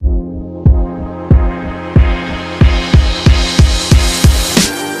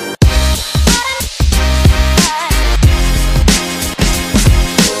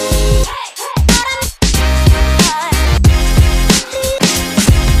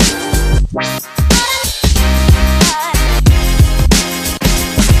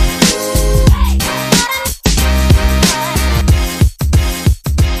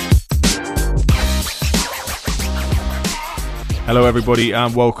Hello, everybody,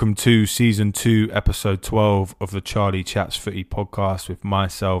 and welcome to Season 2, Episode 12 of the Charlie Chats Footy podcast with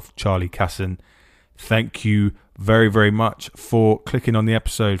myself, Charlie Casson. Thank you very, very much for clicking on the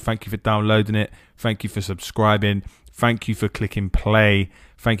episode. Thank you for downloading it. Thank you for subscribing. Thank you for clicking play.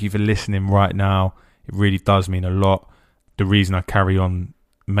 Thank you for listening right now. It really does mean a lot. The reason I carry on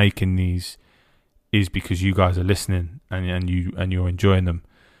making these is because you guys are listening and you're enjoying them,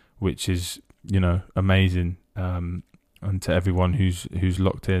 which is, amazing. And to everyone who's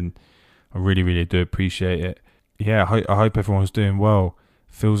locked in, I really, really do appreciate it. Yeah, I hope everyone's doing well.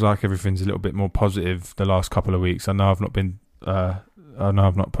 Feels like everything's a little bit more positive the last couple of weeks. I know I've not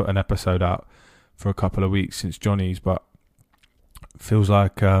put an episode out for a couple of weeks since Johnny's, but feels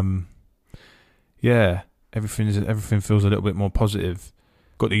like everything feels a little bit more positive.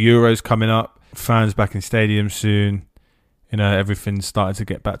 Got the Euros coming up, fans back in stadiums soon. Everything's starting to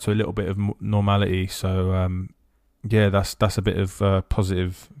get back to a little bit of normality. So that's a bit of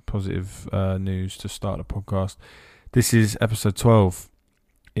positive news to start the podcast. This is episode 12.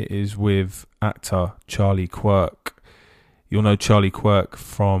 It is with actor Charlie Quirke. You'll know Charlie Quirke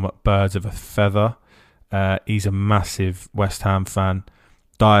from Birds of a Feather. He's a massive West Ham fan,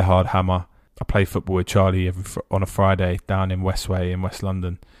 diehard Hammer. I play football with Charlie on a Friday down in Westway in West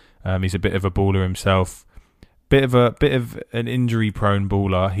London. He's a bit of a baller himself, bit of an injury-prone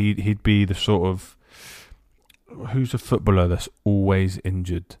baller. He'd be the sort of, who's a footballer that's always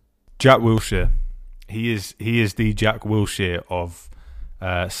injured? Jack Wilshere. He is the Jack Wilshere of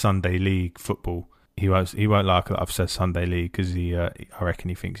Sunday League football. He won't like that I've said Sunday League because I reckon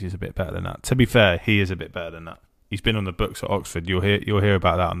he thinks he's a bit better than that. To be fair, he is a bit better than that. He's been on the books at Oxford. You'll hear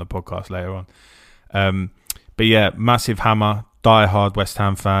about that on the podcast later on. But yeah, massive Hammer, die-hard West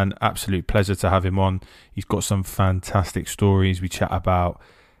Ham fan. Absolute pleasure to have him on. He's got some fantastic stories. We chat about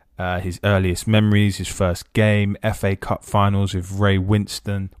his earliest memories, his first game, FA Cup finals with Ray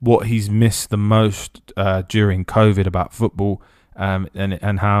Winston, what he's missed the most during COVID about football,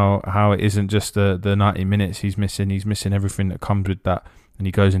 and how it isn't just the 90 minutes he's missing everything that comes with that, and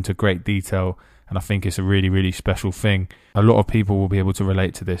he goes into great detail, and I think it's a really, really special thing. A lot of people will be able to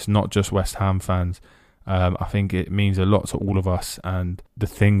relate to this, not just West Ham fans. I think it means a lot to all of us, and the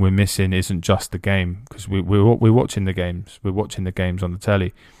thing we're missing isn't just the game, because we're watching the games, on the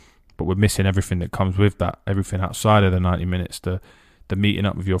telly, but we're missing everything that comes with that, everything outside of the 90 minutes, the meeting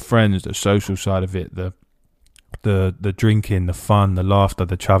up with your friends, the social side of it, the drinking, the fun, the laughter,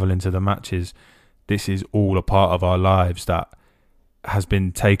 the travelling to the matches. This is all a part of our lives that has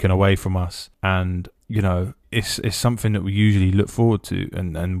been taken away from us, and it's something that we usually look forward to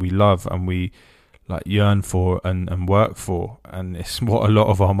and we love and we yearn for and work for, and it's what a lot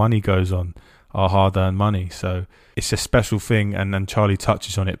of our money goes on, our hard-earned money. So it's a special thing, and then Charlie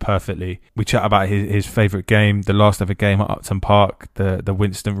touches on it perfectly. We chat about his favourite game, the last ever game at Upton Park, the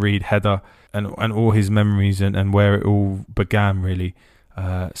Winston Reid header, and all his memories and where it all began, really.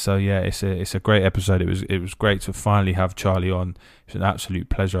 So yeah, it's a great episode. It was great to finally have Charlie on. It's an absolute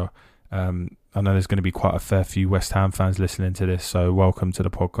pleasure. I know there's going to be quite a fair few West Ham fans listening to this, so welcome to the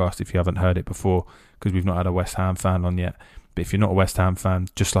podcast if you haven't heard it before, because we've not had a West Ham fan on yet. But if you're not a West Ham fan,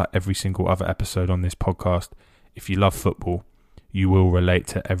 just like every single other episode on this podcast, if you love football, you will relate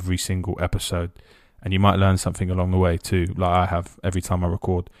to every single episode, and you might learn something along the way too, like I have every time I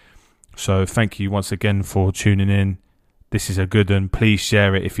record. So thank you once again for tuning in. This is a good one. Please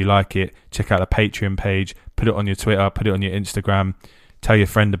share it if you like it. Check out the Patreon page. Put it on your Twitter. Put it on your Instagram. Tell your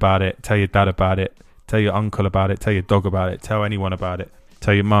friend about it. Tell your dad about it. Tell your uncle about it. Tell your dog about it. Tell anyone about it.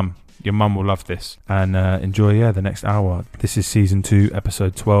 Tell your mum. Your mum will love this. And enjoy, the next hour. This is Season 2,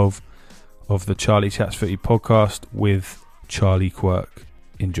 Episode 12 of the Charlie Chats Footy podcast with Charlie Quirke.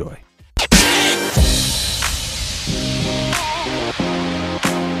 Enjoy.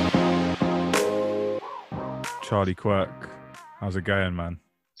 Charlie Quirke, how's it going, man?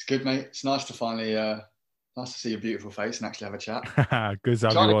 It's good, mate. It's nice to finally, nice to see your beautiful face and actually have a chat. Good to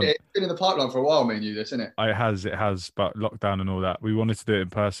have you on. It's been in the pipeline for a while, me and you, this, isn't it? It has, but lockdown and all that. We wanted to do it in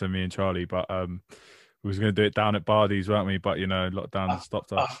person, me and Charlie, but we was going to do it down at Bardies, weren't we? But lockdown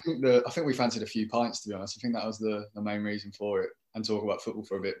stopped us. I think we fancied a few pints, to be honest. I think that was the main reason for it, and talk about football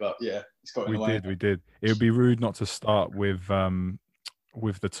for a bit. But yeah, it's got in the way. We did. It would be rude not to start with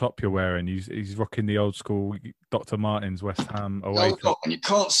the top you're wearing. He's rocking the old school Dr. Martens West Ham away. And you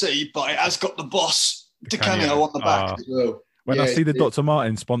can't see, but it has got the boss Canio on the back as well. When I see the Dr.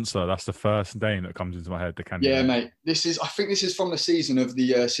 Martin sponsor, that's the first name that comes into my head. Yeah, mate. I think this is from the season of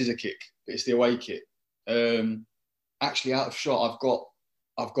the scissor kick. It's the away kit. Actually, out of shot,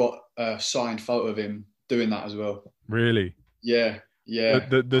 I've got a signed photo of him doing that as well. Really? Yeah.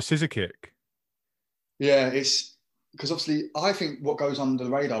 The scissor kick. Yeah, it's because obviously I think what goes under the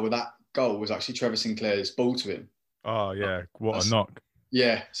radar with that goal was actually Trevor Sinclair's ball to him. Oh yeah, what a That's, knock!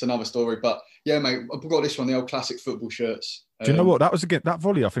 yeah, it's another story. But yeah, mate, I've got this one, the old classic football shirts. Do you know what that was against? That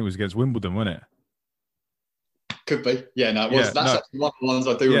volley I think was against Wimbledon, wasn't it? Could be. Yeah, no, it was. Yeah, That's no, actually one of the ones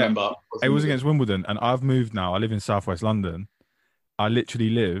I do yeah, remember. it was against Wimbledon, and I've moved now. I live in Southwest London. I literally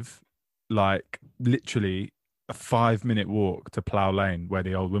live literally a 5 minute walk to Plough Lane where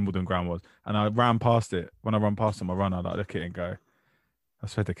the old Wimbledon ground was. And I ran past it. When I run past it, I run, I like look at it and go,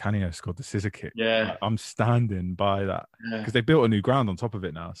 that's where Di Canio scored the scissor kick. Yeah. Like, I'm standing by that. Because they built a new ground on top of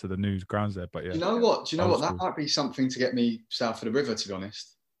it now. So the new ground's there. But yeah. Do you know what? Old That school. might be something to get me south of the river, to be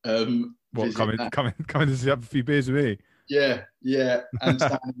honest. What, coming to see, have a few beers with me? Yeah. And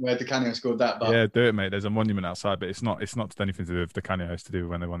standing where Di Canio scored that. But yeah, do it, mate. There's a monument outside, but it's not anything to do with Di Canio. It's to do with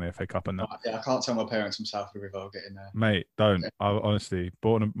when they won the FA Cup and that. Yeah, I can't tell my parents I'm south of the river. I'll get in there. Mate, don't. I honestly,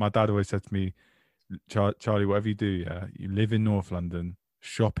 my dad always said to me, Charlie, whatever you do, yeah, you live in North London,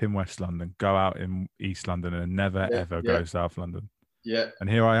 shop in West London, go out in East London, and never ever go South London. Yeah. And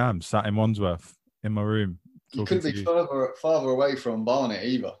here I am, sat in Wandsworth in my room. You couldn't be farther away from Barnet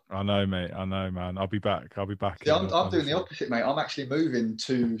either. I know, mate. I know, man. I'll be back. Yeah, I'm doing the opposite, mate. I'm actually moving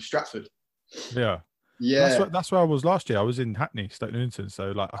to Stratford. Yeah. Yeah. That's where I was last year. I was in Hackney, Stoke Newington.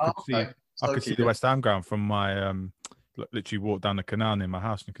 So like I could see the West Ham ground from my literally walk down the canal near my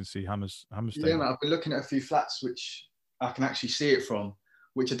house and you can see Hammers Stadium. Yeah, mate. I've been looking at a few flats which I can actually see it from,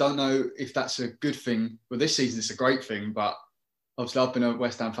 which I don't know if that's a good thing. Well, this season it's a great thing, but obviously I've been a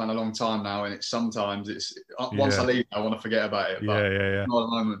West Ham fan a long time now, and once I leave, I want to forget about it. But yeah. Not at the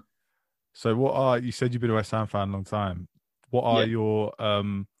moment. So you said you've been a West Ham fan a long time. What are your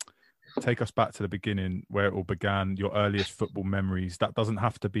take us back to the beginning where it all began, your earliest football memories? That doesn't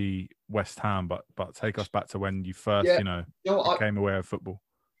have to be West Ham, but take us back to when you first, became aware of football.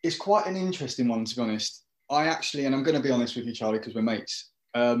 It's quite an interesting one, to be honest. I actually, and I'm going to be honest with you, Charlie, because we're mates.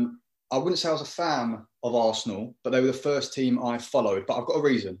 I wouldn't say I was a fan of Arsenal, but they were the first team I followed. But I've got a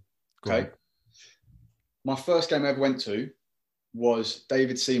reason. Okay. My first game I ever went to was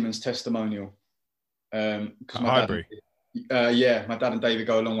David Seaman's testimonial. Highbury. My dad and David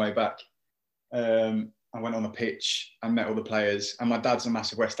go a long way back. I went on the pitch and met all the players. And my dad's a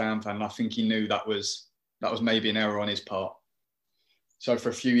massive West Ham fan, and I think he knew that was maybe an error on his part. So for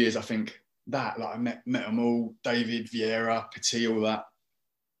a few years, I think I met them all, David, Vieira, Petit, all that.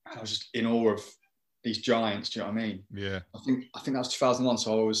 And I was just in awe of these giants. Do you know what I mean? Yeah. I think that was 2001.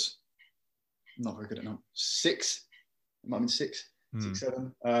 So I was not very good at numbers. 6. It might have been 6,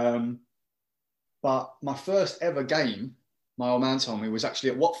 7. But my first ever game, my old man told me, was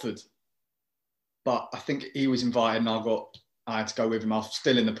actually at Watford. But I think he was invited, and I had to go with him. I was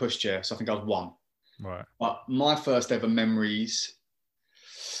still in the pushchair, so I think I was 1. Right. But my first ever memories.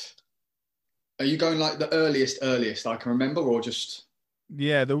 Are you going like the earliest I can remember, or just?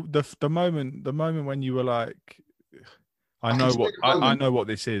 Yeah, the moment when you were like, I know what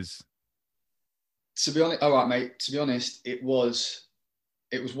this is. To be honest, all right, mate. To be honest, it was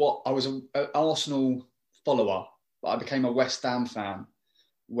what I was an Arsenal follower, but I became a West Ham fan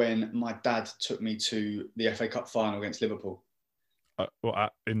when my dad took me to the FA Cup final against Liverpool.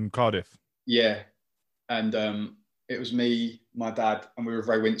 In Cardiff? Yeah, and it was me, my dad, and we were with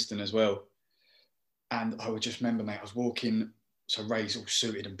Ray Winston as well. And I would just remember, mate, I was walking, so Ray's all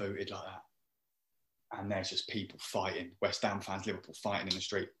suited and booted like that. And there's just people fighting, West Ham fans, Liverpool fighting in the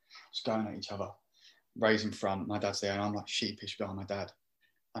street, just going at each other. Ray's in front, my dad's there, and I'm like sheepish behind my dad.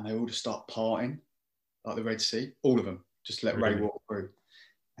 And they all just start partying, like the Red Sea, all of them, just let Ray walk through.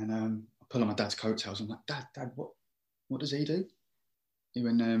 And I pull on my dad's coattails. I'm like, Dad, what does he do? He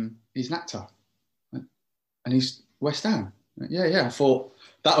went, he's an actor. And he's West Ham. Yeah. I thought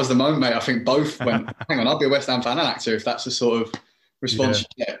that was the moment, mate. I think both went, hang on, I'll be a West Ham fan and actor if that's the sort of response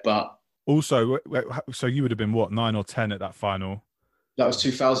you get. But also, so you would have been what, 9 or 10 at that final? That was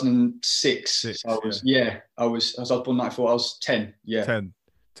 2006. So I was born 94. I was 10. Yeah. 10,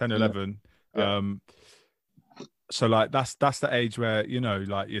 11. Yeah. So like that's the age where,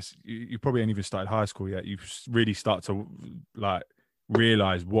 like you probably ain't even started high school yet. You really start to like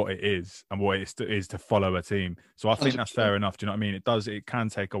realize what it is and what it is to follow a team. So I think that's fair enough. Do you know what I mean? It can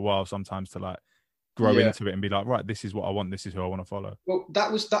take a while sometimes to like grow into it and be like, right, this is what I want. This is who I want to follow. Well, that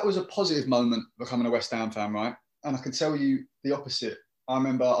was a positive moment becoming a West Ham fan, right? And I can tell you the opposite. I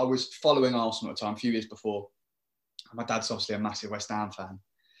remember I was following Arsenal at the time, a few years before. My dad's obviously a massive West Ham fan.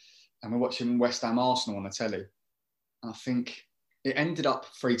 And we're watching West Ham Arsenal on the telly. And I think it ended up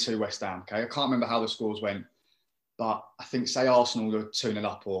 3-2 West Ham, okay? I can't remember how the scores went. But I think, say Arsenal were 2-0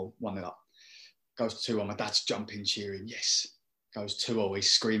 up or 1-0 up. Goes 2-1, my dad's jumping, cheering, yes. Goes 2-0, he's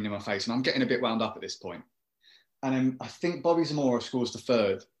screaming in my face. And I'm getting a bit wound up at this point. And then I think Bobby Zamora scores the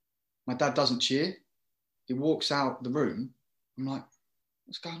third. My dad doesn't cheer. He walks out the room. I'm like,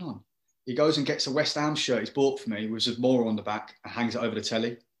 what's going on? He goes and gets a West Ham shirt he's bought for me with Zamora on the back and hangs it over the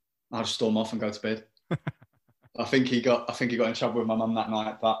telly. I just storm off and go to bed. I think he got in trouble with my mum that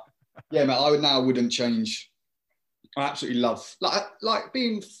night. But yeah, mate, wouldn't change. I absolutely love like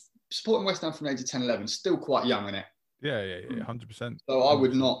being supporting West Ham from the age of 10, 11, still quite young, isn't it? Yeah, 100%. So I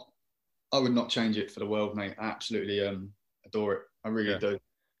would not change it for the world, mate. I absolutely adore it. I really do.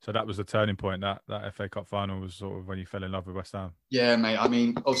 So that was the turning point. That FA Cup final was sort of when you fell in love with West Ham. Yeah, mate. I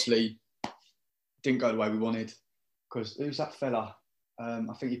mean, obviously, didn't go the way we wanted. Because who's that fella?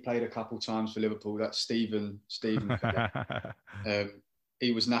 I think he played a couple times for Liverpool. That's Stephen.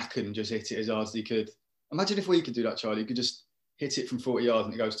 He was knackered and just hit it as hard as he could. Imagine if we could do that, Charlie. You could just hit it from 40 yards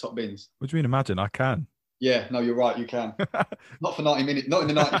and it goes top bins. What do you mean imagine? I can. Yeah, no, you're right. You can. Not for 90 minutes. Not in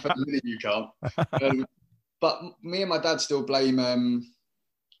the 91st minute you can't. But me and my dad still blame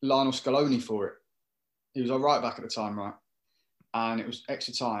Lionel Scaloni for it. He was our right back at the time, right? And it was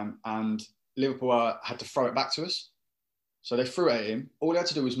extra time and Liverpool had to throw it back to us. So they threw it at him. All he had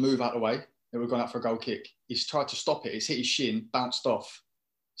to do was move out of the way. They were going out for a goal kick. He's tried to stop it. It's hit his shin, bounced off.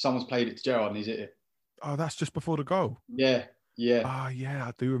 Someone's played it to Gerrard and he's hit it. Oh, that's just before the goal? Yeah. Oh, yeah,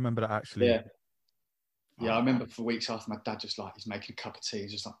 I do remember that actually. Yeah, I remember for weeks after my dad just like, he's making a cup of tea.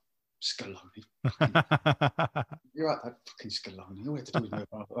 He's just like, Scaloni. You're right, Dad, fucking Scaloni. All we had to do was move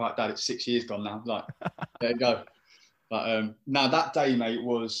out. All right, Dad, it's 6 years gone now. Like, there you go. But now that day, mate,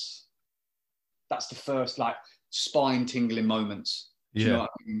 that's the first like spine tingling moments. Do you know what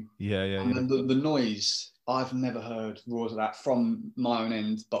I mean? Yeah. And the noise, I've never heard roars of that from my own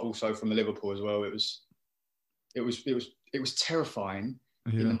end, but also from the Liverpool as well. It was terrifying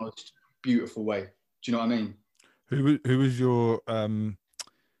in the most beautiful way. Do you know what I mean? Who was your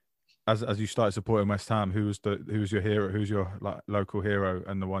as you started supporting West Ham? Who was your hero? Who's your like local hero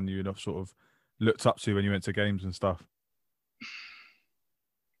and the one you sort of looked up to when you went to games and stuff?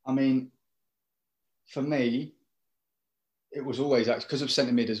 I mean, for me, it was always actually because of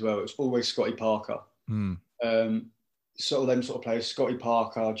centre mid as well. It was always Scotty Parker. Sort of them sort of players: Scotty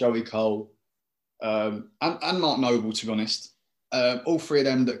Parker, Joey Cole, and Mark Noble. To be honest, all three of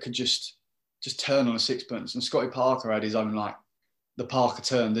them that could just turn on a sixpence. And Scotty Parker had his own like the Parker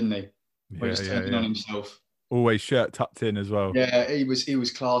turn, didn't he? Where he just turned on himself. Always shirt tucked in as well. Yeah, he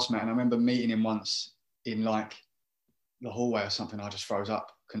was class, man. And I remember meeting him once in like the hallway or something. I just froze up,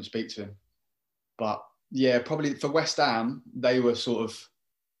 couldn't speak to him. But yeah, probably for West Ham, they were sort of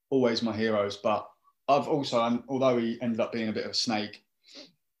always my heroes. But I've also, although he ended up being a bit of a snake,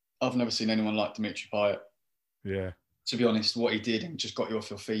 I've never seen anyone like Dimitri Payet. Yeah. To be honest, what he did and just got you off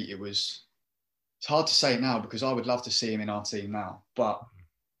your feet, it's hard to say now because I would love to see him in our team now, but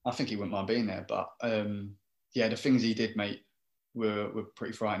I think he wouldn't mind being there. But yeah, the things he did, mate, were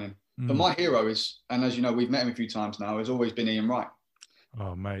pretty frightening. But my hero is, and as you know, we've met him a few times now, has always been Ian Wright.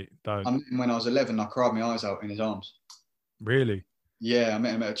 Oh, mate, don't. I met him when I was 11. I cried my eyes out in his arms. Really? Yeah, I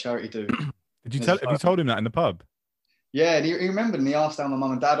met him at a charity do. Have you told him that in the pub? Yeah, and he remembered and he asked how my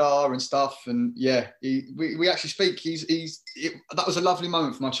mum and dad are and stuff. And yeah, we actually speak. That was a lovely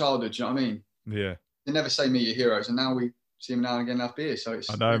moment for my childhood. Do you know what I mean? Yeah. They never say meet your heroes, and now we see him now and again have beer. So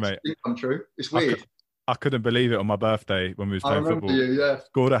I know, mate. Come true. It's weird. I couldn't believe it on my birthday when we was playing football. You, yeah.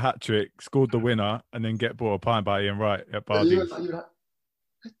 Scored a hat trick, scored the winner, and then get bought a pint by Ian Wright at Bardies. You were like,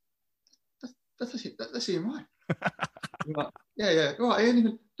 that's Ian Wright. Like, yeah. Right,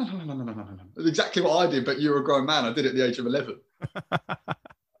 Ian. No. Exactly what I did, but you were a grown man. I did it at the age of 11.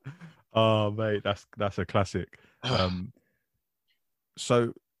 Oh, mate, that's a classic.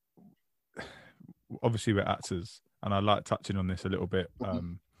 So obviously we're actors, and I like touching on this a little bit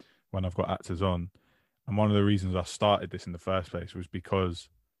when I've got actors on. And one of the reasons I started this in the first place was because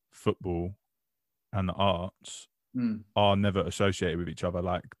football and the arts are never associated with each other.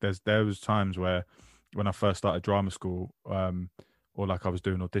 Like there was times where when I first started drama school, or like I was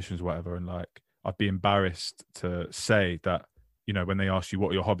doing auditions or whatever, and like I'd be embarrassed to say that, you know, when they ask you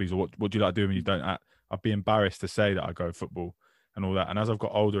what are your hobbies or what do you like doing when you don't act, I'd be embarrassed to say that I go football and all that. And as I've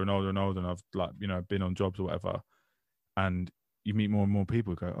got older and older and older, and I've like, you know, been on jobs or whatever, and you meet more and more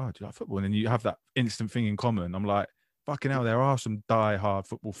people who go, oh, do you like football? And then you have that instant thing in common. I'm like, fucking hell, there are some die-hard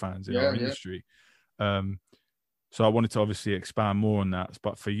football fans in our industry. So I wanted to obviously expand more on that.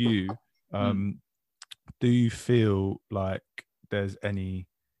 But for you, do you feel like there's any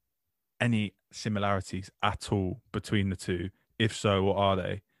similarities at all between the two? If so, what are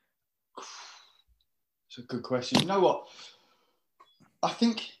they? It's a good question. You know what? I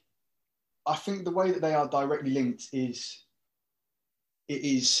think the way that they are directly linked is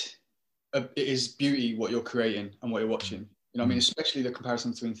it is beauty what you're creating and what you're watching. You know what I mean? Especially the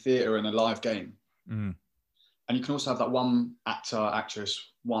comparison between theatre and a live game. Mm. And you can also have that one actor,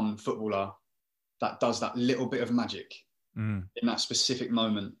 actress, one footballer that does that little bit of magic in that specific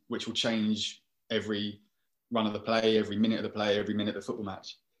moment, which will change every run of the play, every minute of the play, every minute of the football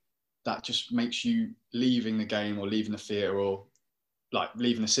match. That just makes you leaving the game or leaving the theatre or like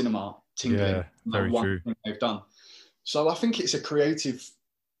leaving the cinema tingling. Yeah, very one true. thing they've done. So I think it's a creative,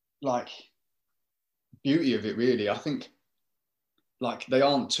 like, beauty of it, really. I think, like, they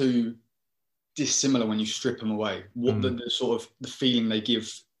aren't too dissimilar when you strip them away. What the sort of the feeling they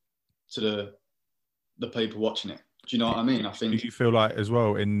give to the people watching it. Do you know what I mean? I think. Do you feel like as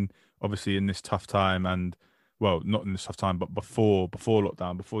well obviously in this tough time and well, not in this tough time, but before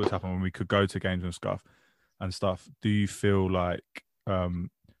lockdown, before this happened, when we could go to games and stuff, do you feel like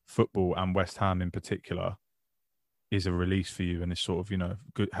football and West Ham in particular is a release for you and it's sort of, you know,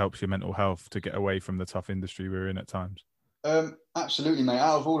 good, helps your mental health to get away from the tough industry we're in at times? Absolutely, mate.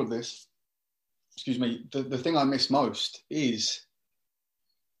 Out of all of this, excuse me, the thing I miss most is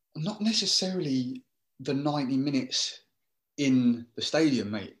not necessarily the 90 minutes in the stadium,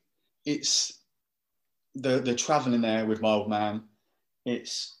 mate. It's the travelling there with my old man.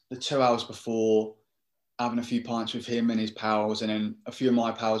 It's the 2 hours before, having a few pints with him and his pals, and then a few of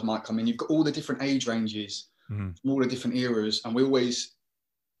my pals might come in. You've got all the different age ranges from all the different eras, and we always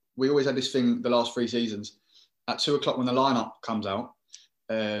had this thing the last 3 seasons. At 2 o'clock when the lineup comes out,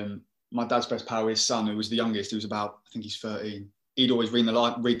 my dad's best pal, his son, who was the youngest, he was about, I think he's 13. He'd always read the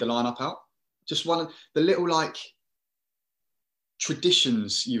lineup out. Just one of the little like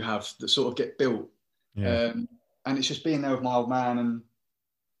traditions you have that sort of get built. Yeah. And it's just being there with my old man. And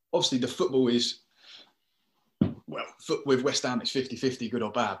obviously the football is, well, with West Ham, it's 50-50, good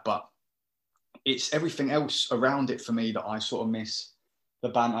or bad, but it's everything else around it for me that I sort of miss. The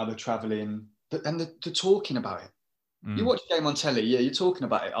banter, the travelling, and the talking about it. You watch a game on telly, yeah, you're talking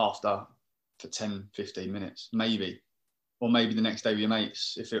about it after for 10, 15 minutes, maybe. Or maybe the next day with your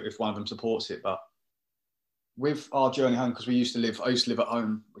mates, if one of them supports it. But with our journey home, because I used to live at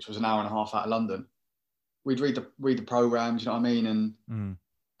home, which was an hour and a half out of London, we'd read the programmes, you know what I mean,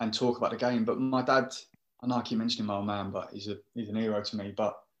 and talk about the game. But my dad, I know I keep mentioning my old man, but he's an hero to me.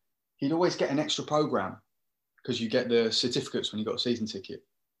 But he'd always get an extra programme because you get the certificates when you got a season ticket.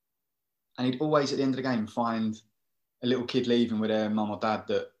 And he'd always, at the end of the game, find a little kid leaving with their mum or dad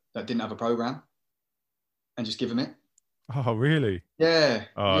that didn't have a programme and just give them it. Oh, really? Yeah.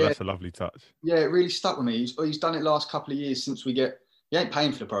 Oh, yeah. That's a lovely touch. Yeah, it really stuck with me. He's done it last couple of years since he ain't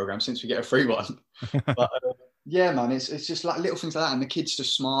paying for the programme since we get a free one. But yeah, man, it's just like little things like that. And the kids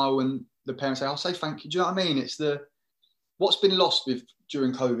just smile and the parents say, I'll say thank you. Do you know what I mean? It's what's been lost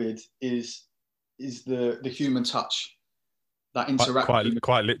during COVID is the human touch, that interaction.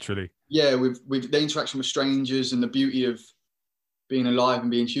 Quite literally. Yeah, with the interaction with strangers and the beauty of being alive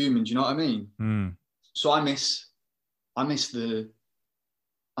and being human. Do you know what I mean? So I miss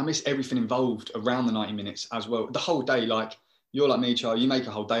everything involved around the 90 minutes as well. The whole day, like you're like me, Charlie, you make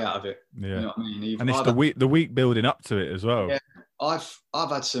a whole day out of it. Yeah. You know what I mean? And it's the week building up to it as well. Yeah. I've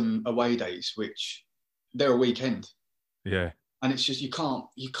had some away days which they're a weekend. Yeah. And it's just you can't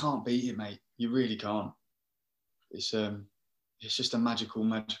beat it, mate. You really can't. It's just a magical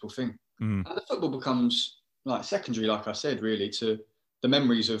thing. And the football becomes like secondary, like I said, really, to the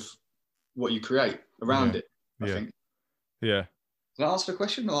memories of what you create around it, I think. Yeah. Did I answer the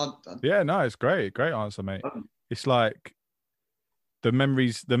question? Yeah, no, it's great. Great answer, mate. It's like the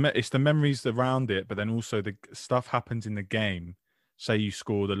memories, it's the memories around it, but then also the stuff happens in the game. Say you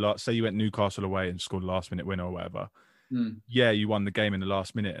say you went Newcastle away and scored a last minute winner or whatever. Yeah, you won the game in the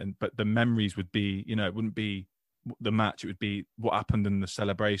last minute, but the memories would be, you know, it wouldn't be the match. It would be what happened in the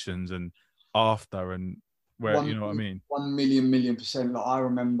celebrations and after, and where, you know what I mean? 1 million%. Like I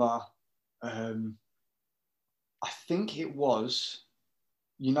remember, I think it was,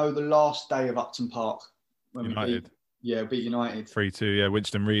 you know, the last day of Upton Park when United. we beat United 3-2. Yeah,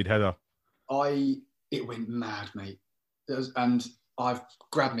 Winston Reid header. It went mad, mate. And I've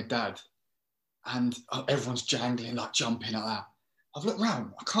grabbed my dad, and everyone's jangling, like jumping like that. I've looked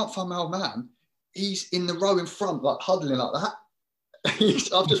round, I can't find my old man. He's in the row in front, like huddling like that.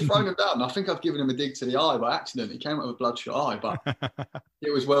 I've just thrown him down. I think I've given him a dig to the eye by accident. He came out with a bloodshot eye, but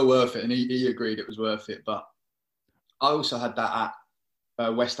it was well worth it, and he agreed it was worth it. But I also had that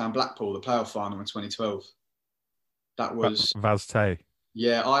at West Ham Blackpool, the playoff final in 2012. That was Vaz Tay.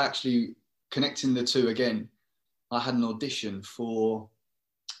 Yeah, I actually, connecting the two again, I had an audition for,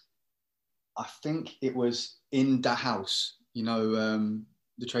 I think it was In Da House, you know,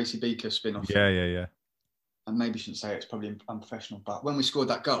 the Tracy Beaker spin-off. Yeah. And maybe I shouldn't say it's probably unprofessional, but when we scored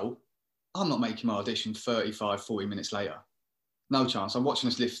that goal, I'm not making my audition 35, 40 minutes later. No chance. I'm watching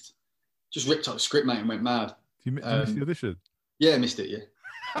this lift, just ripped up the script, mate, and went mad. Did you miss the audition? Yeah, missed it,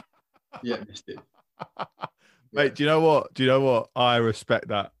 yeah. Yeah, missed it. Mate, Yeah. do you know what? Do you know what? I respect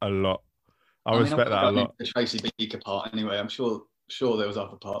that a lot. I respect that a lot. The Tracy Beaker part anyway. I'm sure there was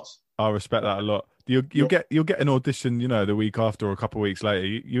other parts. I respect that a lot. You'll get an audition, you know, the week after or a couple of weeks later.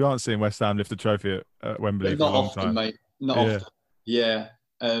 You aren't seeing West Ham lift the trophy at Wembley for a long time. Mate. Not often. Yeah.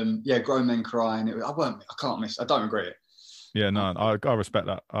 Grown men crying. I can't miss. I don't regret it. Yeah, no, I respect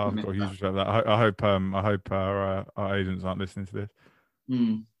that. I've got a huge respect for that. I hope our agents aren't listening to this.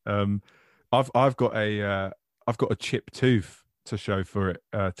 Mm. I've got a chipped tooth to show for it.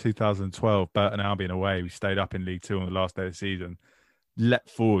 2012, Burton Albion away. We stayed up in League Two on the last day of the season. Leapt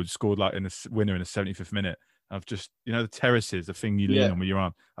forward, scored like in the winner in the 75th minute. I've just, you know, the terraces, the thing you lean on with your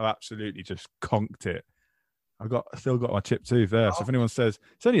arm. I've absolutely just conked it. I still got my chipped tooth there. So if anyone says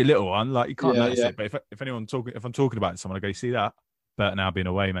it's only a little one, like you can't notice it. But if I'm talking about it, someone, I go, see that? Burton Albion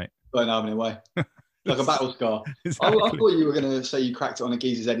away, mate. Burton Albion away, like a battle scar. Exactly. I thought you were going to say you cracked it on a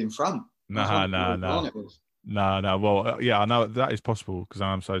geezer's head in front. Nah. Well, yeah, I know that is possible because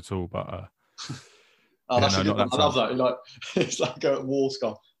I'm so tall, but. That's a good one. I love that. Like it's like a war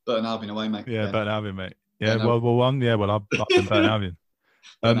scar. Burton Albion away, mate. Yeah, Burton Albion, mate. Yeah, World War One. Yeah, well, I've been Burton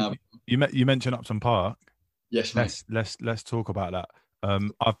Albion. You mentioned Upton Park. Yes, mate. Let's talk about that.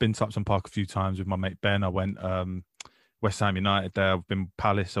 I've been to Upton Park a few times with my mate Ben. I went West Ham United there. I've been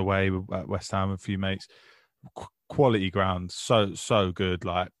Palace away at West Ham with a few mates. Quality ground, so good.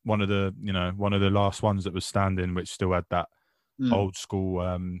 Like one of the last ones that was standing, which still had that old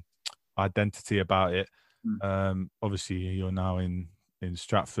school identity about it. Obviously, you're now in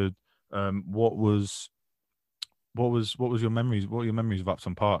Stratford. What was your memories? What are your memories of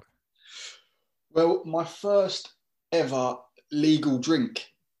Upton Park? Well, my first ever legal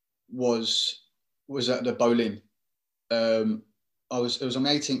drink was at the Boleyn. It was on my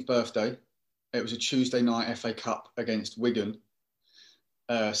 18th birthday. It was a Tuesday night FA Cup against Wigan,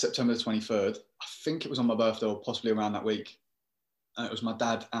 September the 23rd. I think it was on my birthday or possibly around that week. And it was my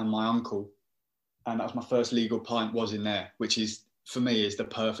dad and my uncle. And that was my first legal pint was in there, which is, for me, is the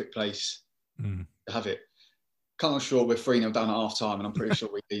perfect place to have it. Cut on short, we're 3-0 down at half time, and I'm pretty sure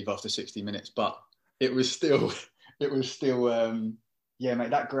we leave after 60 minutes. But it was still, yeah,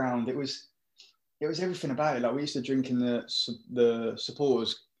 mate, that ground, it was everything about it. Like we used to drink in the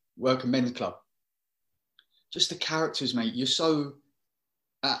supporters working men's club. Just the characters, mate. You're so,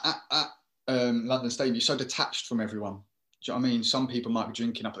 at London Stadium, you're so detached from everyone. Do you know what I mean? Some people might be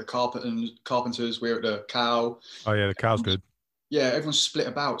drinking up at the Carpenters. We're at the Cow. Oh yeah, the Cow's good. Yeah, everyone's split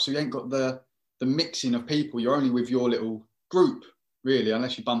about, so you ain't got the mixing of people. You're only with your little group, really,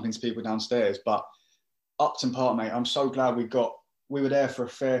 unless you bump into people downstairs. But Upton Park, mate, I'm so glad we were there for a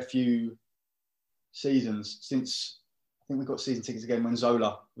fair few seasons since I think we got season tickets again when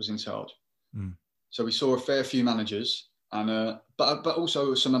Zola was in charge. So we saw a fair few managers, and but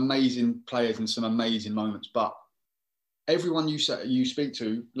also some amazing players and some amazing moments. But everyone you speak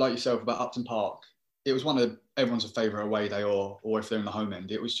to, like yourself, about Upton Park, it was one of everyone's favourite away day, or if they're in the home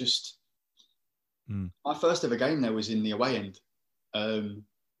end. It was just my first ever game there was in the away end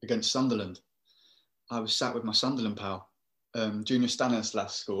against Sunderland. I was sat with my Sunderland pal. Junior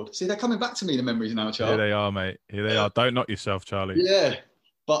Stanislas scored. See, they're coming back to me, the memories now, Charlie. Here they are, mate. Here they are. Don't knock yourself, Charlie. Yeah.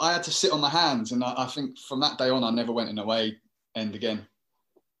 But I had to sit on my hands, and I think from that day on, I never went in away end again.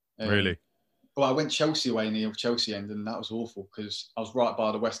 Really? Well, I went Chelsea away in the Chelsea end, and that was awful because I was right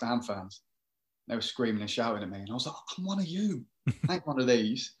by the West Ham fans. They were screaming and shouting at me, and I was like, I'm one of you. I ain't one of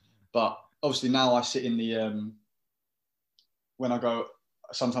these. But obviously now I sit in the, when I go,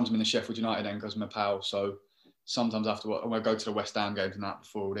 sometimes I'm in the Sheffield United end because I'm a pal. So sometimes after I want to go to the West Ham games and that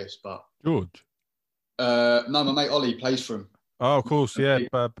before all this. But George? No, my mate Ollie plays for him. Oh, of course, yeah.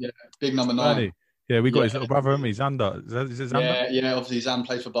 Big number 9. Yeah, we got his little brother, haven't we? Xander. Is it Xander? Yeah. Obviously, Zan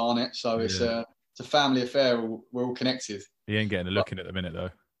plays for Barnet, so it's a family affair. We're all connected. He ain't getting a look in at the minute, though.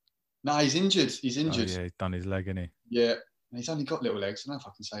 No, he's injured. Oh, yeah, he's done his leg, hasn't he? Yeah, he's only got little legs. I don't know if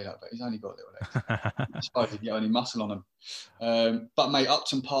I can say that, but he's only got little legs. I suppose he can get any muscle on him. But mate,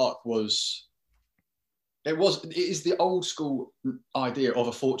 Upton Park it is the old school idea of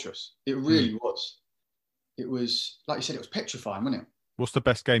a fortress. It really was. It was, like you said, it was petrifying, wasn't it? What's the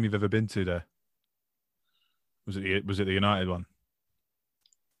best game you've ever been to there? Was it the United one?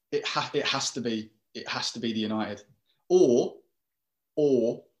 It has to be the United, or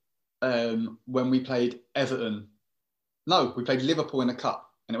when we played Everton. No, we played Liverpool in the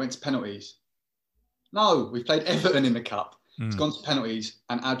cup and it went to penalties. No, we played Everton in the cup. It's gone to penalties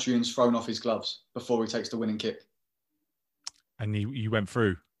and Adrian's thrown off his gloves before he takes the winning kick. And you went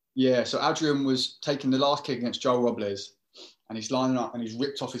through? Yeah, so Adrian was taking the last kick against Joel Robles, and he's lining up and he's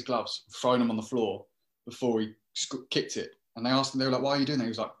ripped off his gloves, throwing them on the floor before he kicked it. And they asked him, they were like, "Why are you doing that?" He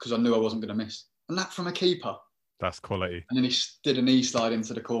was like, "Because I knew I wasn't going to miss." And that from a keeper. That's quality. And then he did a knee slide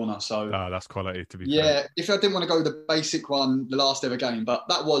into the corner. So That's quality, to be fair. yeah, if I didn't want to go the basic one, the last ever game, but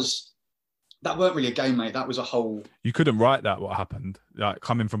that weren't really a game, mate. That was a whole. You couldn't write that. What happened? Like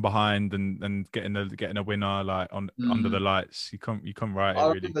coming from behind and getting a winner like under the lights. You couldn't write it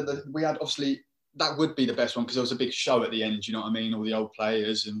I really. remember we had obviously that would be the best one because there was a big show at the end. You know what I mean? All the old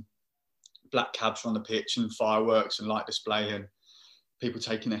players and black cabs on the pitch and fireworks and light display and people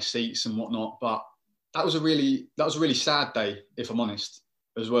taking their seats and whatnot. But that was a really sad day, if I'm honest,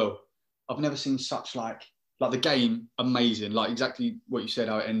 as well. I've never seen such like the game amazing, like exactly what you said,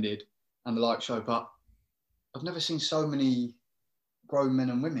 how it ended and the light show. But I've never seen so many grown men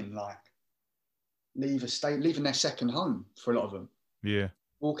and women like leaving their second home for a lot of them. Yeah.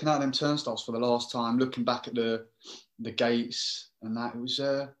 Walking out them turnstiles for the last time, looking back at the gates and that. It was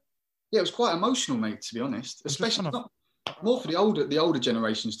it was quite emotional, mate, to be honest. Especially more for the older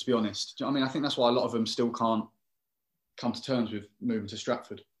generations, to be honest. Do you know what I mean? I think that's why a lot of them still can't come to terms with moving to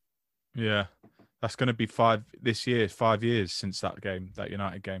Stratford. Yeah. That's going to be 5 years since that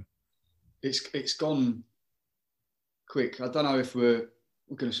United game. It's gone quick. I don't know if we're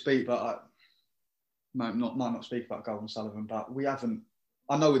going to speak, but I might not speak about Golden Sullivan, but we haven't.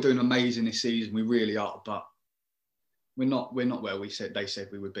 I know we're doing amazing this season. We really are, but we're not where they said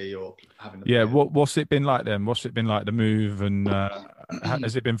we would be or having. Yeah. What's it been like then? What's it been like the move and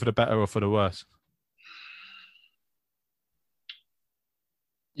has it been for the better or for the worse?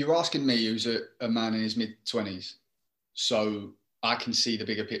 You're asking me, who's a man in his mid-20s, so I can see the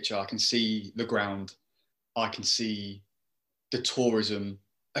bigger picture. I can see the ground. I can see the tourism.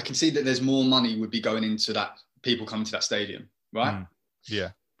 I can see that there's more money would be going into that, people coming to that stadium, right? Yeah.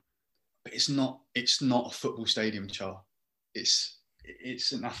 But it's not a football stadium, Char. It's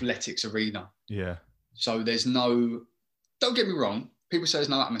an athletics arena. Yeah. So there's no, don't get me wrong, people say there's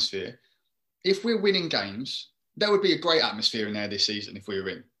no atmosphere. If we're winning games, there would be a great atmosphere in there this season if we were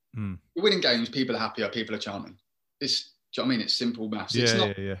in. We're winning games, people are happier, people are chanting. Do you know what I mean? It's simple maths.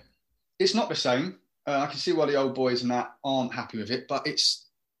 Yeah. It's not the same. I can see why the old boys and that aren't happy with it, but it's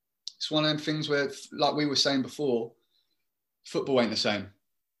one of them things where, like we were saying before, football ain't the same.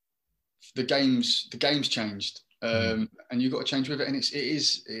 The game's changed, and you've got to change with it. And it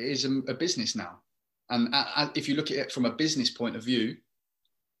is a business now. And if you look at it from a business point of view,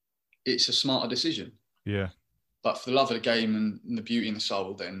 it's a smarter decision. Yeah. But for the love of the game and the beauty and the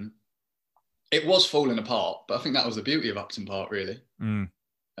soul, then it was falling apart. But I think that was the beauty of Upton Park, really.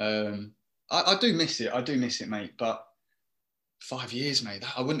 I do miss it. I do miss it, mate. But 5 years, mate.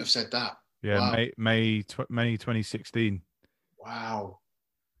 I wouldn't have said that. Yeah, wow. May 2016. Wow.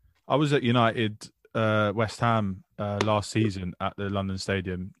 I was at United West Ham last season at the London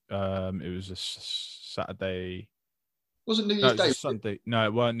Stadium. It was a Saturday. Wasn't New Year's Day? It was Sunday. No,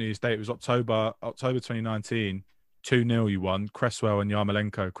 it wasn't New Year's Day. It was October 2019. 2-0 you won. Cresswell and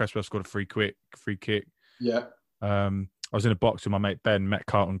Yarmolenko. Cresswell scored a free kick. Yeah. I was in a box with my mate Ben, met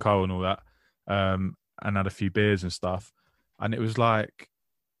Carlton Cole and all that, and had a few beers and stuff. And it was like,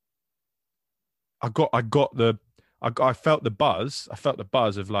 I felt the buzz. I felt the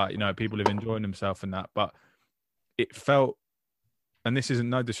buzz of like, people have enjoying themselves and that. But it felt, and this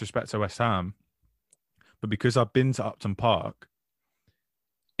isn't no disrespect to West Ham, but because I've been to Upton Park,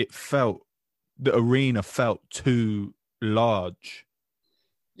 the arena felt too large.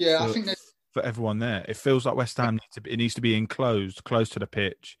 Yeah, I think for everyone there, it feels like West Ham needs to be enclosed, close to the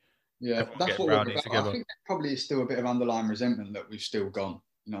pitch. Yeah, that's what we're about. I think there probably is still a bit of underlying resentment that we've still gone.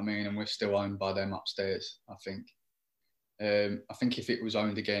 You know what I mean? And we're still owned by them upstairs, I think. I think if it was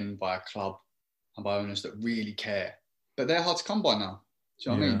owned again by a club and by owners that really care, but they're hard to come by now.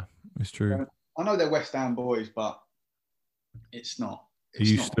 Do you know what I mean? It's true. I know they're West Ham boys, but it's not. Are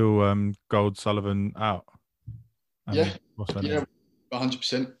you still Gold Sullivan out? Yeah,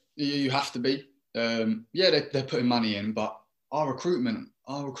 100%. You have to be. They're putting money in, but our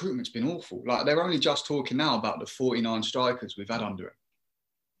recruitment's been awful. Like they're only just talking now about the 49 strikers we've had under it.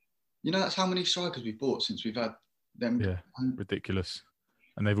 That's how many strikers we've bought since we've had them. Yeah, ridiculous.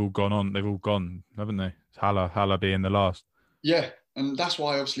 And they've all gone, haven't they? Hala being the last. Yeah, and that's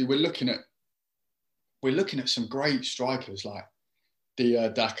why obviously we're looking at some great strikers like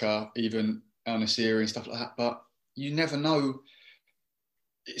Daka, even El Nasiri and stuff like that. But you never know.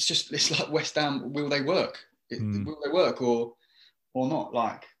 It's like West Ham. Will they work? Will they work or not?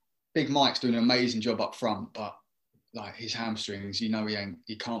 Like Big Mike's doing an amazing job up front, but like his hamstrings, he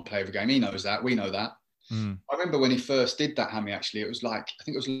can't play every game. He knows that. We know that. I remember when he first did that hammy, actually, it was like, I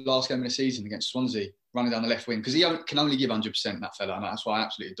think it was the last game of the season against Swansea, running down the left wing, because he can only give 100%, that fella, and that's why I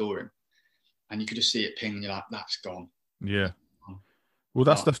absolutely adore him. And you could just see it ping, and you're like, that's gone. Yeah. Well,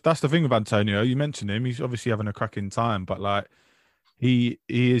 that's the thing with Antonio. You mentioned him. He's obviously having a cracking time, but like he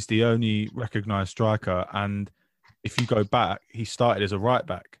is the only recognised striker. And if you go back, he started as a right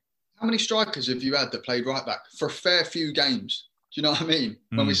back. How many strikers have you had that played right back for a fair few games? Do you know what I mean?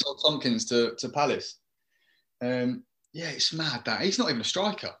 When we sold Tompkins to Palace. Yeah, it's mad that he's not even a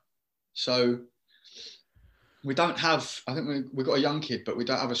striker. So we don't have, I think we've got a young kid, but we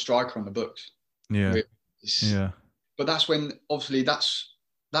don't have a striker on the books. Yeah. Yeah. But that's when, obviously, that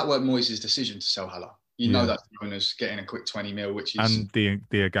weren't Moyes' decision to sell Haller. You know that's the owners getting a quick 20 mil, which is... And the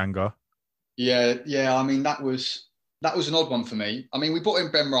Aganga. Yeah. I mean, that was an odd one for me. I mean, we bought in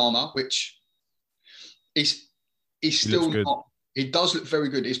Ben Rama, which he's still not... He does look very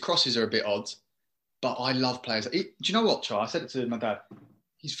good. His crosses are a bit odd, but I love players. Do you know what, Charlie? I said it to my dad.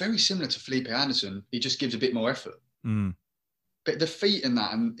 He's very similar to Felipe Anderson. He just gives a bit more effort. But the feet and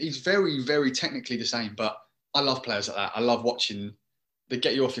that, and he's very, very technically the same, but I love players like that. I love watching. They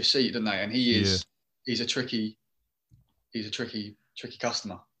get you off your seat, don't they? And he's a tricky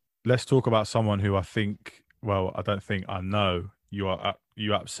customer. Let's talk about someone who I know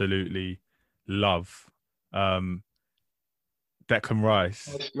you absolutely love. Declan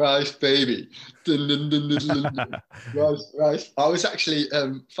Rice. Rice, baby. Rice. I was actually,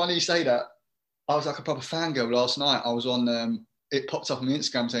 funny you say that. I was like a proper fangirl last night. I was on, it popped up on my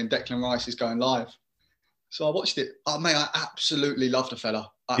Instagram saying Declan Rice is going live. So I watched it. Oh, mate, I absolutely love the fella.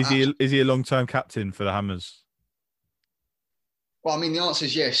 Is he a long-term captain for the Hammers? Well, I mean, the answer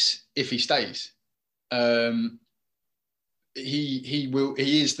is yes, if he stays. He will.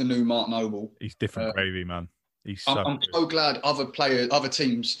 He is the new Mark Noble. He's different gravy, man. I'm so glad other players, other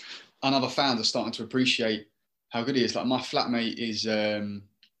teams, and other fans are starting to appreciate how good he is. Like my flatmate is,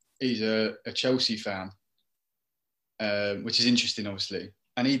 he's a Chelsea fan, which is interesting, obviously,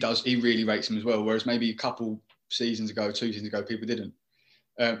 and he really rates him as well. Whereas maybe a couple seasons ago, 2 seasons ago, people didn't.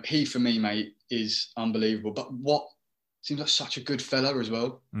 He, for me, mate, is unbelievable. But what seems like such a good fella as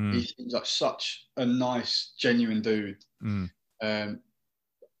well. He seems like such a nice, genuine dude. Mate,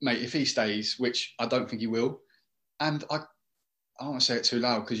 if he stays, which I don't think he will, and I don't want to say it too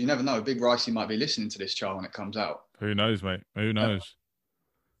loud because you never know. Big Ricey might be listening to this, Charles, when it comes out. Who knows, mate? Who knows?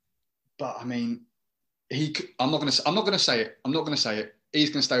 But I mean, I'm not going to say it. I'm not going to say it.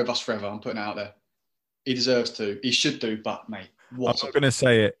 He's going to stay with us forever. I'm putting it out there. He deserves to. He should do. But mate, I'm not going to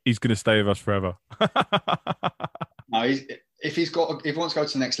say it. He's going to stay with us forever. No, if he wants to go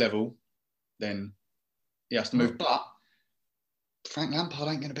to the next level, then he has to move. But Frank Lampard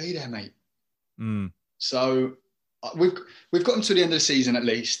ain't going to be there, mate. So we've gotten to the end of the season at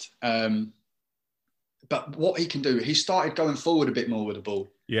least. But what he can do, he started going forward a bit more with the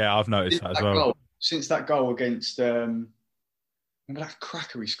ball. Yeah, I've noticed that as well. Since that goal against, remember that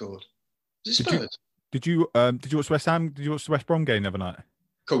cracker he scored? Was it Spurs? Did you watch West Ham? Did you watch the West Brom game the other night?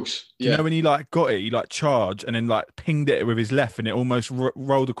 Of course. Do you know when he got it, he charged and then pinged it with his left and it almost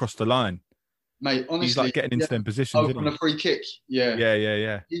rolled across the line. Mate, honestly, he's getting into them positions. On a free kick.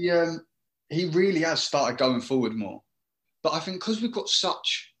 Yeah. He really has started going forward more. But I think because we've got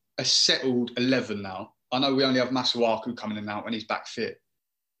such a settled 11 now, I know we only have Masuaku coming in now when he's back fit,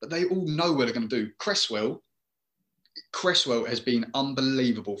 but they all know what they're going to do. Cresswell has been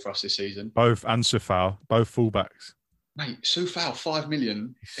unbelievable for us this season. Both and Sufal, both fullbacks. Mate, Sufal, 5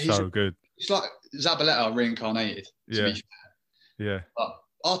 million. He's so good. It's like Zabaleta reincarnated, to be fair. Yeah. But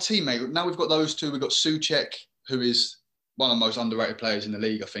our teammate, now we've got those two. We've got Souček, who is one of the most underrated players in the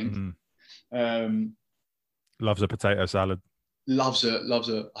league, I think. Loves a potato salad. Loves it.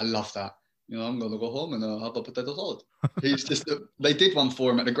 I love that. I'm going to go home and have a potato salad. He's just, they did one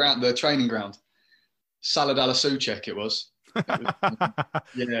for him at the training ground. Salad a la Souček it was.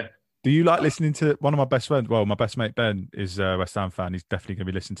 Yeah. Do you like listening to one of my best friends? Well, my best mate Ben is a West Ham fan. He's definitely going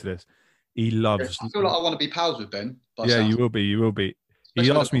to be listening to this. He loves. I feel like I want to be pals with Ben. Yeah, you will be. You will be. He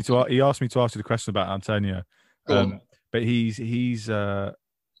asked me to ask you the question about Antonio. But he's huge.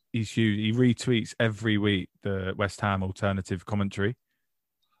 He retweets every week the West Ham alternative commentary.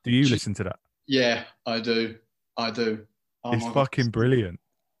 Do you listen to that? Yeah, I do. Oh, it's fucking brilliant.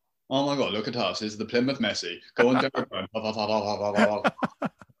 Oh my God, look at us. This is the Plymouth Messi. Go on,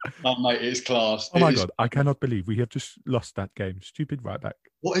 oh, mate, it's class. Oh my God, I cannot believe we have just lost that game. Stupid right back.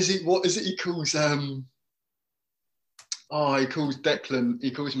 What is it he calls he calls Declan,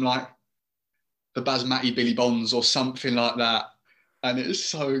 he calls him like the Basmati Billy Bonds or something like that. And it's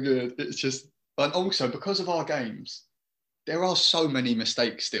so good. It's just, and also because of our games, there are so many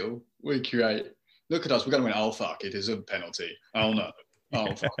mistakes still we create. Look at us. We're going to win. Oh, fuck. It is a penalty. Oh, no.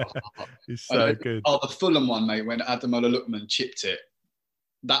 Oh, fuck. It's so good. Oh, the Fulham one, mate, when Ademola Lookman chipped it.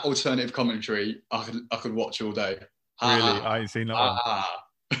 That alternative commentary, I could watch all day. Really? I ain't seen that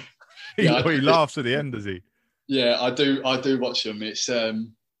one. Yeah, he laughs at the end, does he? Yeah, I do watch them. It's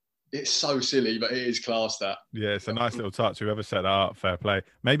so silly, but it is class, that. Yeah, it's a nice little touch. Whoever set that up, fair play.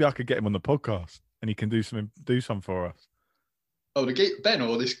 Maybe I could get him on the podcast and he can do some for us. Oh, Ben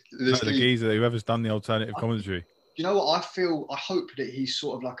or this No, the geezer, whoever's done the alternative commentary. You know what? I hope that he's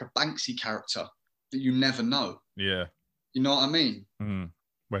sort of like a Banksy character that you never know. Yeah. You know what I mean? Mm.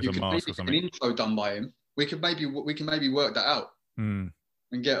 Wears a mask or something. An intro done by him. We can maybe work that out and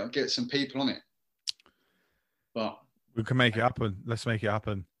get some people on it. But we can make it happen. Let's make it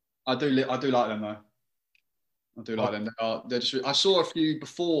happen. I do like them though. I do like them. I saw a few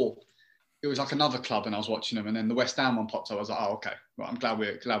before. It was like another club, and I was watching them, and then the West Ham one popped up. I was like, oh, okay. Well, I'm glad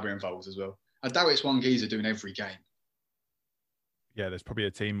we're involved as well. I doubt it's one geezer doing every game. Yeah, there's probably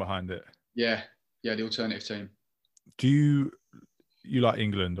a team behind it. Yeah, the alternative team. Do you like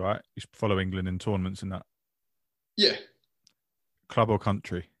England, right? You follow England in tournaments and that? Yeah. Club or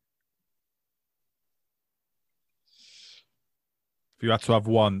country? If you had to have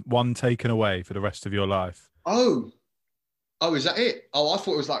one taken away for the rest of your life. Oh, is that it? Oh, I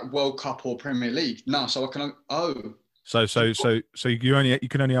thought it was like World Cup or Premier League. No, so I can. Oh. So you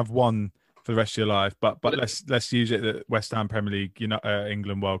can only have one for the rest of your life, but let's use it that West Ham Premier League,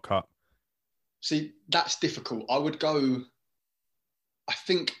 England World Cup. See, that's difficult. I would go. I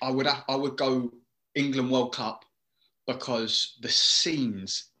think I would go England World Cup because the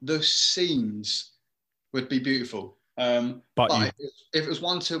scenes would be beautiful. But if it was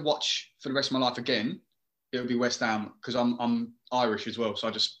one to watch for the rest of my life again, it would be West Ham because I'm Irish as well, so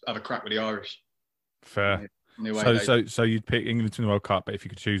I just have a crack with the Irish. Fair. So you'd pick England to the World Cup, but if you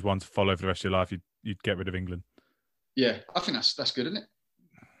could choose one to follow for the rest of your life, you'd get rid of England. Yeah, I think that's good, isn't it?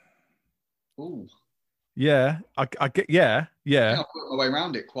 Ooh. Yeah, I get. Yeah. I think I've got my way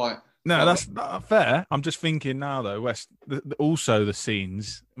around it quite. No, that's fair. I'm just thinking now though. Also the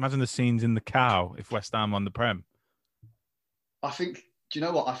scenes. Imagine the scenes in the Cow if West Ham won the Prem. I think. Do you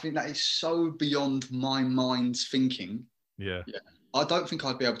know what? I think that is so beyond my mind's thinking. Yeah. I don't think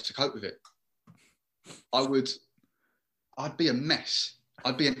I'd be able to cope with it. I'd be a mess.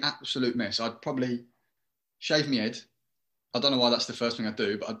 I'd be an absolute mess. I'd probably shave my head. I don't know why that's the first thing I'd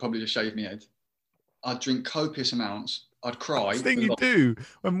do, but I'd probably just shave my head. I'd drink copious amounts. I'd cry. The thing you do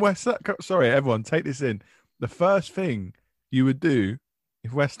when sorry, everyone, take this in. The first thing you would do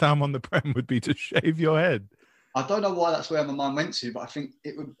if West Ham on the Prem would be to shave your head. I don't know why that's where my mind went to, but I think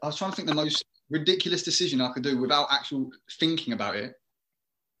I was trying to think the most ridiculous decision I could do without actual thinking about it.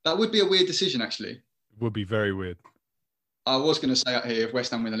 That would be a weird decision, actually. It would be very weird. I was going to say out here, if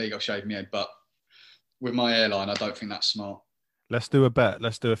West Ham win the league, I'll shave my head, but with my airline, I don't think that's smart. Let's do a bet.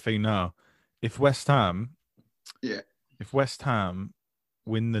 Let's do a thing now. If West Ham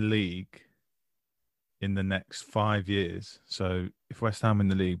win the league in the next 5 years, so if West Ham win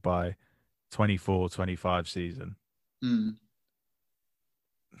the league by 24-25 season,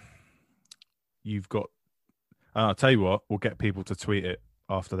 you've got. I'll tell you what. We'll get people to tweet it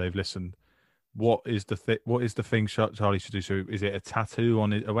after they've listened. What is the thing Charlie should do? So is it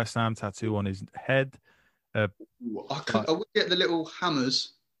a West Ham tattoo on his head? I would get the little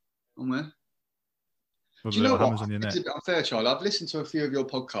hammers on there. Do you know what? On your neck. It's a bit unfair, Charlie. I've listened to a few of your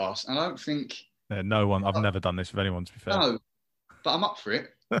podcasts, and I don't think. No one. I've never done this with anyone. To be fair. No, but I'm up for it.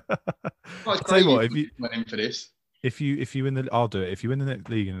 I'll tell you what. If you went in for this, if you win I'll do it. If you win the next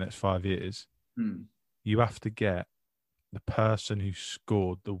league in the next 5 years, you have to get the person who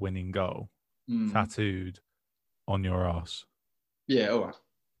scored the winning goal tattooed on your ass. Yeah, all right.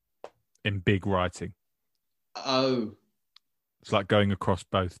 In big writing. Oh. It's like going across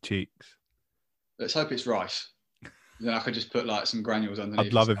both cheeks. Let's hope it's Rice. Then I could just put like some granules underneath.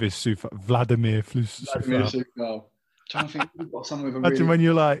 I'd love if it's Vladimir Sufal. Trying to think we've got someone with a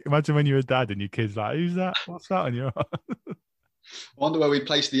imagine when you're a dad and your kid's like, who's that? What's that on your arm? I wonder where we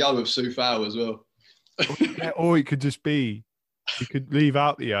place the O of Sufal as well. Or it could just be, you could leave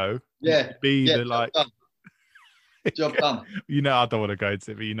out the O. Yeah. Job done. You know, I don't want to go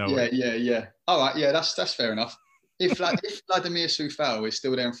into it, but you know. Yeah. All right, yeah, that's fair enough. If Vladimir Sufal is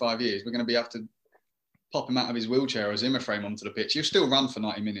still there in 5 years, we're going to have to pop him out of his wheelchair or Zimmer frame onto the pitch. He'll still run for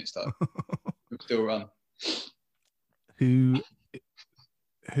 90 minutes, though. He'll still run.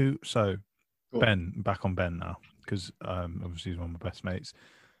 So, Ben, back on Ben now, because obviously he's one of my best mates.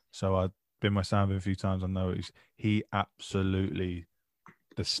 So I've been West Ham a few times. I know he absolutely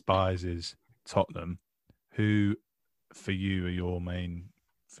despises Tottenham. Who, for you, are your main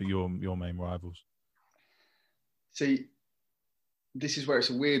rivals? See, this is where it's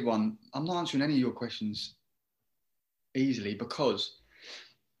a weird one. I'm not answering any of your questions easily because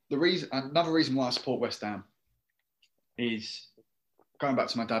another reason why I support West Ham is going back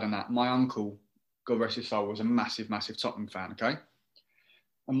to my dad and that. My uncle, God rest his soul, was a massive, massive Tottenham fan. Okay,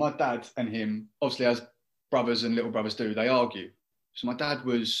 and my dad and him, obviously, as brothers and little brothers do, they argue. So my dad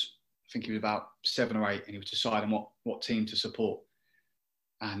was, I think he was about 7 or 8, and he was deciding what team to support.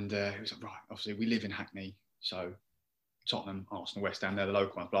 And he was like, right, obviously we live in Hackney, so Tottenham, Arsenal, West Ham, they're the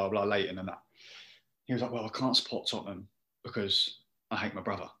local ones, blah, blah, blah, Leighton and that. He was like, well, I can't support Tottenham because I hate my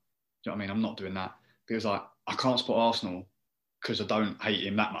brother. Do you know what I mean? I'm not doing that. But he was like, I can't support Arsenal because I don't hate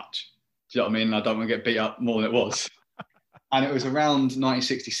him that much. Do you know what I mean? I don't want to get beat up more than it was. And it was around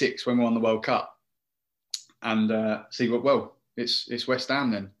 1966 when we won the World Cup. And so he went, well, it's West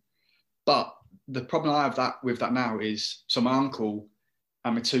Ham then. But the problem I have with that now is, so my uncle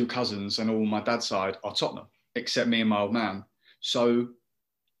and my 2 cousins and all my dad's side are Tottenham, except me and my old man. So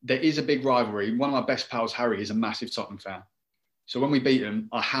there is a big rivalry. One of my best pals, Harry, is a massive Tottenham fan. So when we beat him,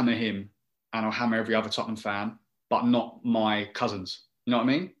 I hammer him and I'll hammer every other Tottenham fan, but not my cousins. You know what I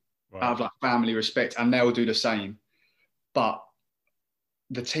mean? Right. Out of like family respect, and they'll do the same. But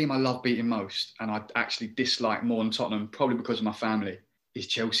the team I love beating most, and I actually dislike more than Tottenham, probably because of my family, is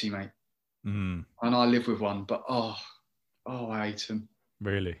Chelsea, mate. Mm. And I live with one, but I hate them.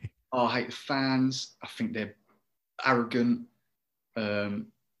 Really? Oh, I hate the fans. I think they're arrogant.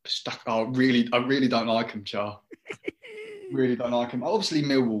 Stuck. I really don't like them, Char. Really don't like them. Obviously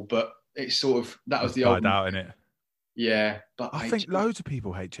Millwall, but it's sort of that was the old out in it. Yeah, but I think loads of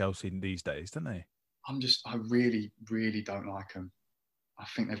people hate Chelsea these days, don't they? I really, really don't like them. I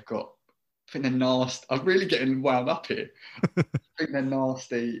think they're nasty. I'm really getting wound up here. I think they're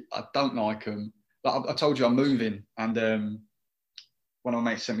nasty. I don't like them. Like I told you, I'm moving, and one of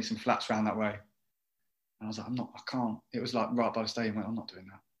my mates sent me some flats around that way. And I was like, I can't. It was like right by the stadium. I'm not doing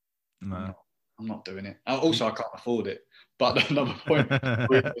that. No. I'm not doing it. Also, I can't afford it. But another point.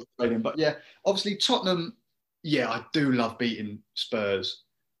 But yeah, obviously Tottenham, yeah, I do love beating Spurs.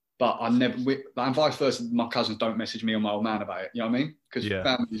 But I never, and vice versa, my cousins don't message me or my old man about it. You know what I mean? Because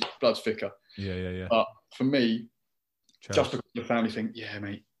family's blood's thicker. Yeah. But for me, Chelsea. just because the family thing, yeah,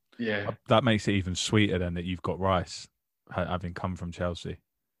 mate. Yeah. That makes it even sweeter then that you've got Rice having come from Chelsea.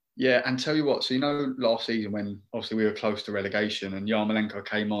 Yeah, and tell you what, so you know last season when obviously we were close to relegation and Yarmolenko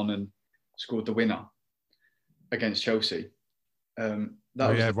came on and scored the winner against Chelsea. Right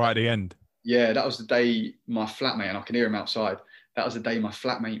at the end. Yeah, that was the day my flatmate, and I can hear him outside, that was the day my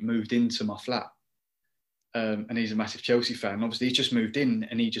flatmate moved into my flat. And he's a massive Chelsea fan. And obviously, he just moved in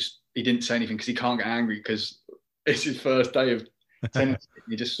and he didn't say anything because he can't get angry because it's his first day of tennis.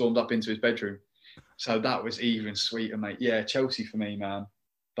 He just stormed up into his bedroom. So that was even sweeter, mate. Yeah, Chelsea for me, man.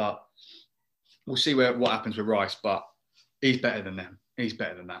 But we'll see what happens with Rice. But he's better than them. He's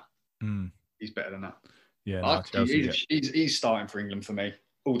better than that. He's better than that. Yeah, he's starting for England for me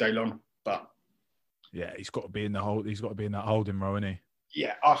all day long. But yeah, he's got to be in that holding row, isn't he?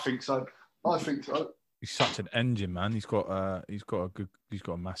 Yeah, I think so. He's such an engine, man. He's got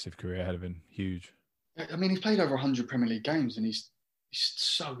a massive career ahead of him. Huge. I mean, he's played over 100 Premier League games, and he's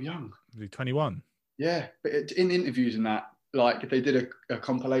so young. Is he 21? Yeah, but in interviews and that, like they did a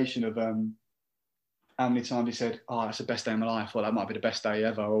compilation of how many times he said, "Oh, that's the best day of my life," or "That might be the best day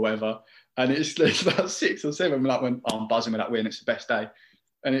ever," or whatever. And it's about 6 or 7. Like when I'm buzzing with that win, it's the best day.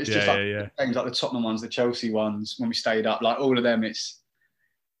 And it's just games like the Tottenham ones, the Chelsea ones, when we stayed up, like all of them. It's.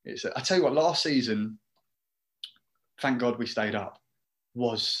 I tell you what, last season, thank God we stayed up,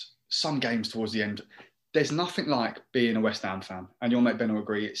 was some games towards the end. There's nothing like being a West Ham fan, and your mate Ben will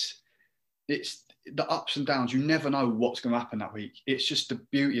agree. It's the ups and downs. You never know what's going to happen that week. It's just the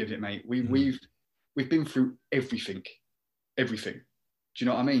beauty of it, mate. We've been through everything. Do you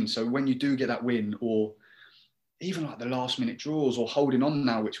know what I mean? So when you do get that win, or even like the last minute draws, or holding on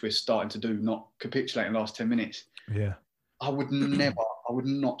now, which we're starting to do, not capitulating the last 10 minutes. Yeah. I would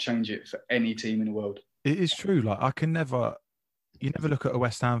not change it for any team in the world. It is true. Like you never look at a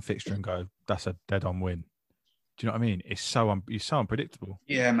West Ham fixture and go, that's a dead-on win. Do you know what I mean? It's so unpredictable.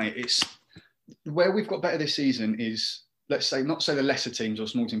 Yeah, mate. It's where we've got better this season is, let's say, not say the lesser teams or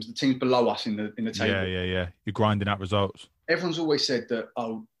small teams, the teams below us in the table. Yeah. You're grinding out results. Everyone's always said that,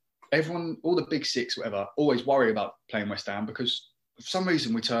 all the big six, whatever, always worry about playing West Ham because for some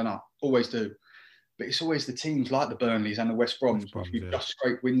reason we turn up, always do. But it's always the teams like the Burnleys and the West Broms, which we've just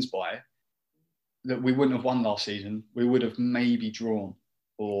scraped wins by, that we wouldn't have won last season. We would have maybe drawn,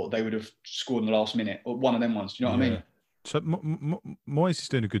 or they would have scored in the last minute, or one of them ones. Do you know what I mean? So Moyes is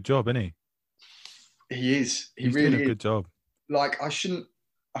doing a good job, isn't he? He is. He's really doing a good job. Like I shouldn't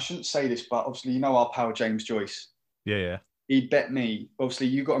say this, but obviously you know our pal James Joyce. Yeah, yeah. He bet me. Obviously,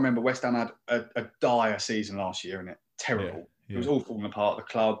 you got to remember West Ham had a dire season last year, innit? Yeah, Terrible. It was yeah. all falling apart. The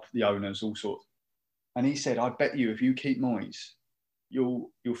club, the owners, all sorts. And he said, "I bet you if you keep Moyes,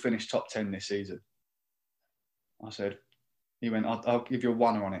 you'll finish top 10 this season." I said, he went, "I'll give you a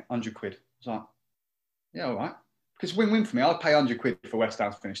one on it, 100 quid." I was like, "Yeah, all right." Because win-win for me. I'd pay 100 quid for West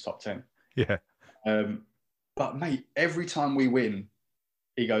Ham to finish top 10. Yeah. But mate, every time we win,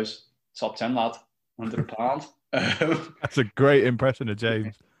 he goes, "Top 10, lad, £100." That's a great impression of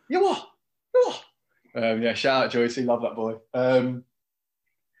James. Yeah, what? Yeah, shout out Joyce. He love that boy.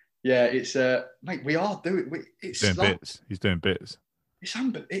 Yeah, it's mate, we are doing. It's Doing bits. He's doing bits. It's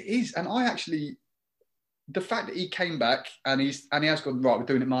it is, and I actually, the fact that he came back and he has gone right. We're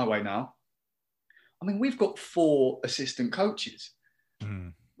doing it my way now. I mean, we've got 4 assistant coaches.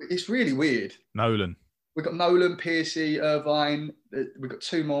 Mm. It's really weird. Nolan. We've got Nolan, Piercy, Irvine. We've got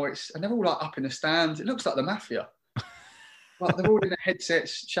 2 more. And they're all like up in the stands. It looks like the mafia. Like they're all in the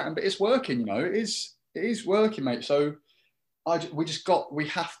headsets chatting, but it's working. You know, it is working, mate. So we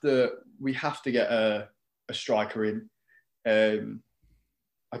have to get a striker in.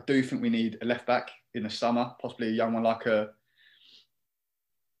 I do think we need a left back in the summer, possibly a young one like a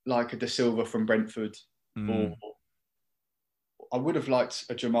De Silva from Brentford, or I would have liked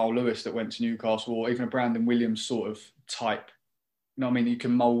a Jamal Lewis that went to Newcastle, or even a Brandon Williams sort of type. You know what I mean? You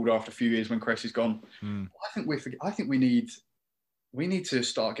can mould after a few years when Cress is gone. I think we need to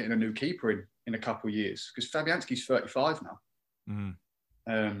start getting a new keeper in a couple of years, because Fabianski's 35 now,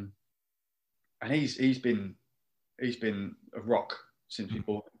 and he's been a rock since we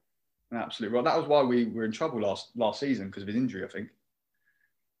bought him. An absolute rock. That was why we were in trouble last season, because of his injury, I think.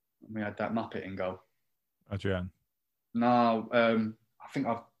 We had that Muppet in goal. Adrian. No, I think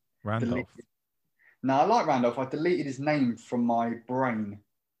I've Randolph. No, I like Randolph. I deleted his name from my brain.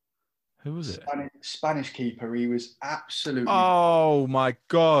 Who was it? Spanish keeper. He was absolutely. Oh my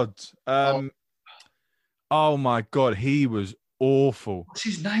god. Oh my god. He was awful. What's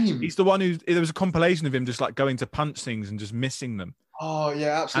his name? He's the one there was a compilation of him just like going to punch things and just missing them. Oh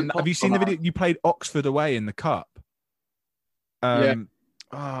yeah, absolutely. And have you seen the video? You played Oxford away in the cup. Yeah.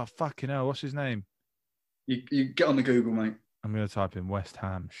 Oh fucking hell! What's his name? You get on the Google, mate. I'm gonna type in West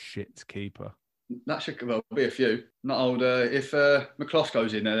Ham shit keeper. That should be a few. Not old. If McClough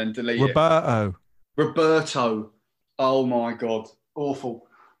goes in there, then delete it. Roberto. Oh my god, awful.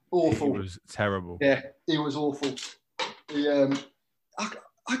 He was terrible. Yeah, he was awful. I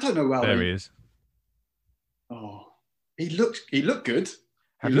don't know how. There he is. Oh, he looked good.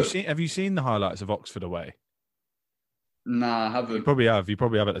 Have you seen the highlights of Oxford away? Nah, I haven't. You probably have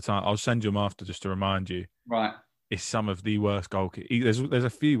at the time. I'll send you them after just to remind you. Right. It's some of the worst goal kickers. There's a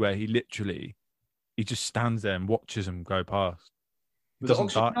few where he just stands there and watches them go past. Was it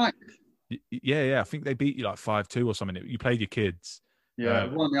Oxford United? Yeah. I think they beat you like 5-2 or something. You played your kids. Yeah,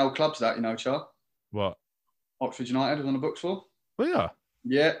 one of the old clubs that, Char. What? Oxford United was on the books for. Oh, yeah.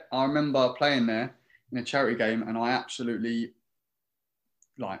 Yeah, I remember playing there in a charity game, and I absolutely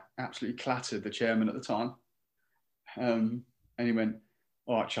clattered the chairman at the time. And he went,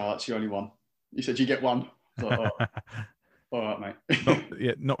 "All right, Charlie, that's the only one." He said, "You get one." I thought, "Oh, all right,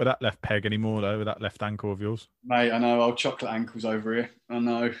 mate." Not with that left peg anymore, though, with that left ankle of yours. Mate, I know, old chocolate ankles over here. I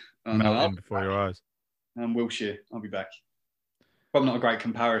know. Melting before your eyes. And Wilshire, I'll be back. Probably not a great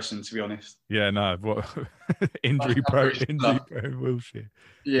comparison, to be honest. Yeah, no. What injury prone Wilshire.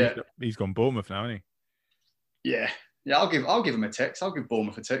 Yeah. He's gone Bournemouth now, hasn't he? Yeah. I'll give him a text. I'll give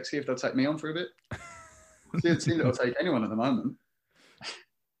Bournemouth a text, see if they'll take me on for a bit. See if it'll take anyone at the moment.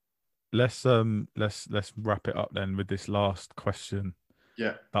 Let's wrap it up then with this last question.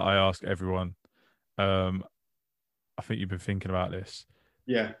 Yeah. That I ask everyone. I think you've been thinking about this.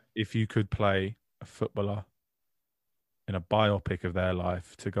 Yeah. If you could play a footballer in a biopic of their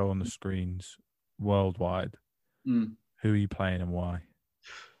life to go on the screens worldwide, who are you playing and why?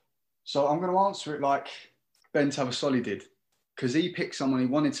 So I'm going to answer it like Ben Tavasoli did, because he picked someone he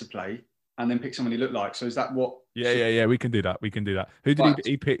wanted to play and then picked someone he looked like. So is that what? Yeah. We can do that. Who did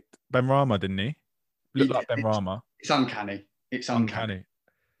he picked? Ben Rama, didn't he? Looked like Ben Rama. It's uncanny. It's uncanny.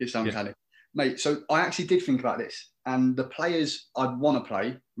 Yeah. Mate, so I actually did think about this, and the players I'd want to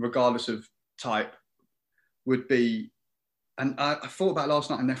play, regardless of type, would be, and I thought about it last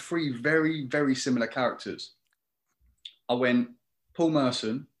night, and they're 3 very, very similar characters. I went Paul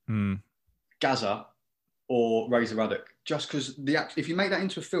Merson, Gaza, or Razor Ruddock, just because if you make that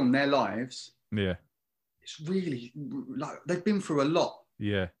into a film, their lives, it's really like they've been through a lot.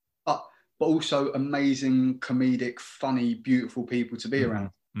 Yeah. But also amazing, comedic, funny, beautiful people to be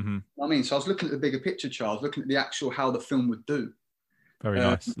around. Mm-hmm. I so I was looking at the bigger picture, Charles, looking at the actual how the film would do. Very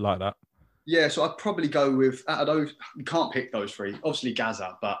nice, like that. Yeah, so I'd probably go with out of those. You can't pick those three. Obviously,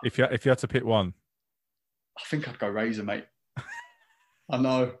 Gaza, but If you had to pick one, I think I'd go Razor, mate. I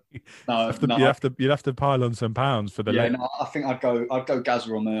know. you'd have to pile on some pounds for the. Yeah, no, I think I'd go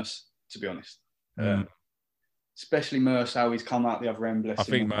Gaza or Merce, to be honest. Especially Merce, how he's come out the other end. I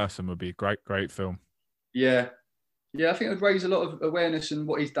think Merson would be a great film. Yeah, I think it'd raise a lot of awareness in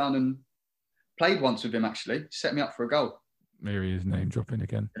what he's done, and played once with him actually. Set me up for a goal. Here he is, name dropping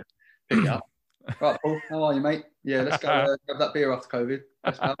again. Pick it up. Right, Paul, how are you, mate? Yeah, let's go grab that beer after COVID.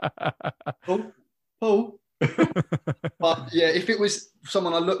 Let's go. Paul. But yeah, if it was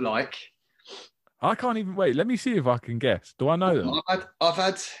someone I look like, I can't even wait. Let me see if I can guess. Do I know them?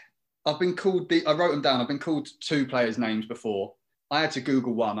 I've been called. I wrote them down. I've been called 2 players' names before. I had to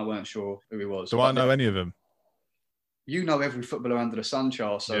Google one. I weren't sure who he was. Do I know any of them? You know every footballer under the sun,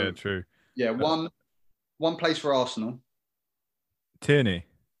 Charles. So yeah, true. Yeah, one plays for Arsenal. Tierney.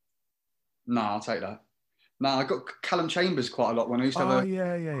 No, I'll take that. No, I got Callum Chambers quite a lot when I used to have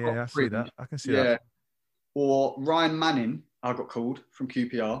I see that. I can see that. Or Ryan Manning, I got called from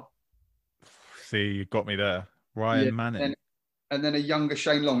QPR. See, you got me there. Ryan Manning. And then a younger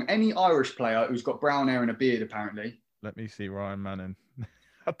Shane Long. Any Irish player who's got brown hair and a beard, apparently. Let me see Ryan Manning.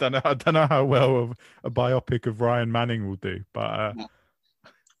 I don't know how well a biopic of Ryan Manning will do, but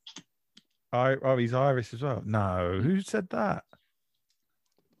he's Irish as well. No, who said that?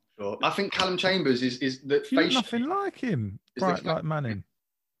 Sure. I think Callum Chambers is the face. Nothing like him, right? Like Manning.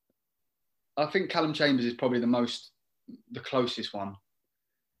 I think Callum Chambers is probably the closest one.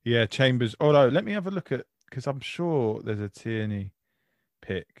 Yeah, Chambers. Although, let me have a look at, because I'm sure there's a Tierney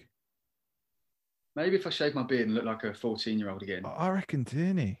pick. Maybe if I shave my beard and look like a 14-year-old again. I reckon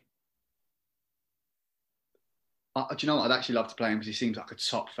Tierney. Do you know what? I'd actually love to play him because he seems like a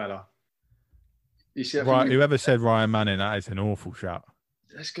top fella. You see, right? Whoever said Ryan Manning, that is an awful shout.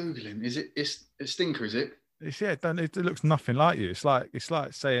 Let's Google him. It's a stinker, is it? It looks nothing like you. It's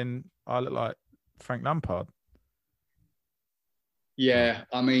like saying I look like Frank Lampard. Yeah,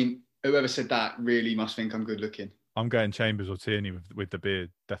 I mean, whoever said that really must think I'm good looking. I'm going Chambers or Tierney with the beard,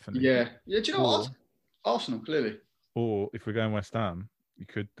 definitely. Yeah. Do you know what? Arsenal, clearly. Or if we're going West Ham, you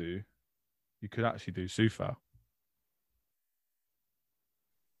could actually do Soufal.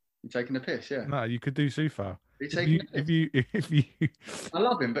 You're taking the piss, yeah. No, you could do Soufal. If you I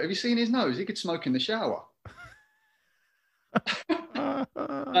love him, but have you seen his nose? He could smoke in the shower.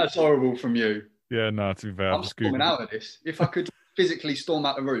 That's horrible from you. Yeah, no, to be fair, I'm storming out of this. If I could physically storm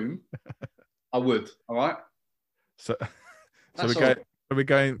out the room, I would. All right. So we're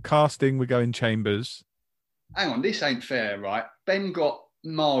going casting. We're going Chambers. Hang on, this ain't fair, right? Ben got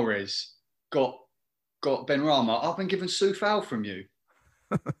Mahrez, got Benrahma. I've been given Soufal from you.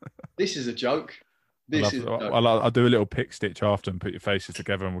 This is a joke. I'll do a little pick stitch after and put your faces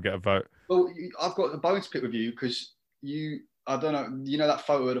together, and we'll get a vote. Well, I've got a bone to pick with you because I don't know. You know that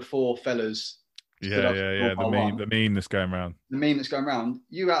photo of the 4 fellas. Yeah. The meme that's going around. The meme that's going around.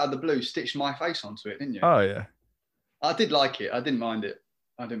 You out of the blue stitched my face onto it, didn't you? Oh yeah. I did like it. I didn't mind it,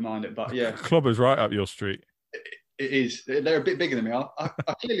 but yeah. Clobber's right up your street. It is. They're a bit bigger than me. I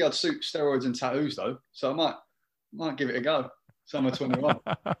clearly I'd suit steroids and tattoos though, so I might give it a go. Summer 21.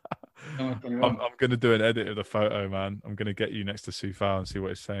 I'm going to do an edit of the photo, man. I'm going to get you next to Soufal and see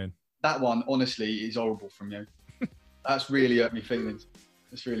what it's saying. That one, honestly, is horrible from you. That's really hurt me feelings.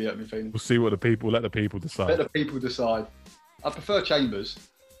 We'll see what let the people decide. Let the people decide. I prefer Chambers,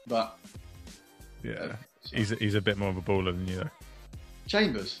 but yeah, he's a bit more of a baller than you though.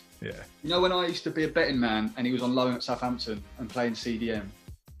 Chambers? Yeah. You know when I used to be a betting man and he was on loan at Southampton and playing CDM,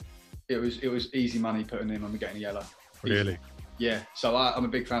 it was easy money putting him on the getting a yellow. Really? Yeah. So I'm a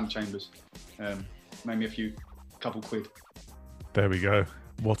big fan of Chambers. Made me a couple quid. There we go.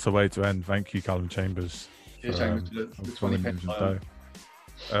 What a way to end. Thank you, Callum Chambers. Cheers, Chambers, for the 20 pence.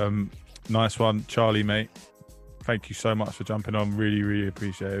 Nice one, Charlie, mate. Thank you so much for jumping on. Really, really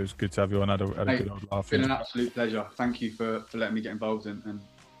appreciate it. It was good to have you on. Had a good old laugh. It's been an absolute pleasure. Thank you for letting me get involved and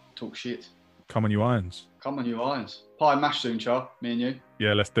talk shit. Come on, you irons. Come on, you irons. Pie and mash soon, Char. Me and you.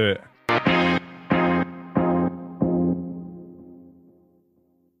 Yeah, let's do it.